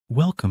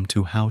Welcome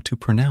to How to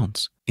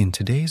Pronounce. In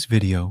today's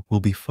video,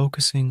 we'll be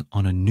focusing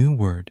on a new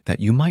word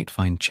that you might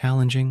find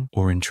challenging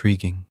or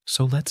intriguing.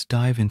 So let's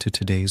dive into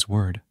today's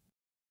word.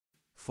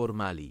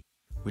 Formali.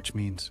 Which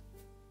means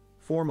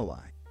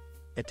Formali.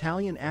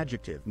 Italian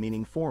adjective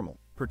meaning formal,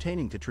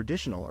 pertaining to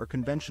traditional or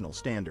conventional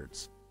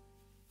standards.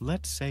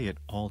 let's say it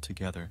all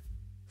together.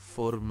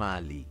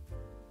 Formali.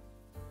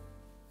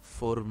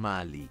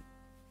 Formali.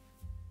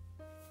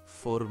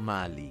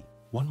 Formali.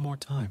 One more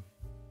time.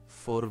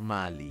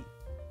 Formali.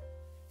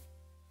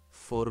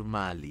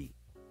 Formali.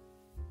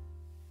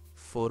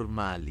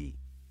 Formali.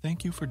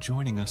 Thank you for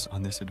joining us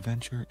on this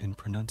adventure in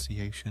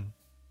pronunciation.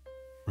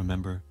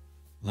 Remember,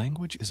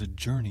 language is a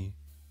journey,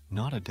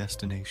 not a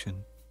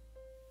destination.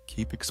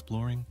 Keep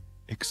exploring,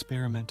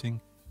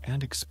 experimenting,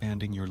 and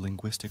expanding your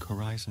linguistic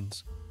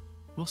horizons.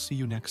 We'll see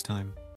you next time.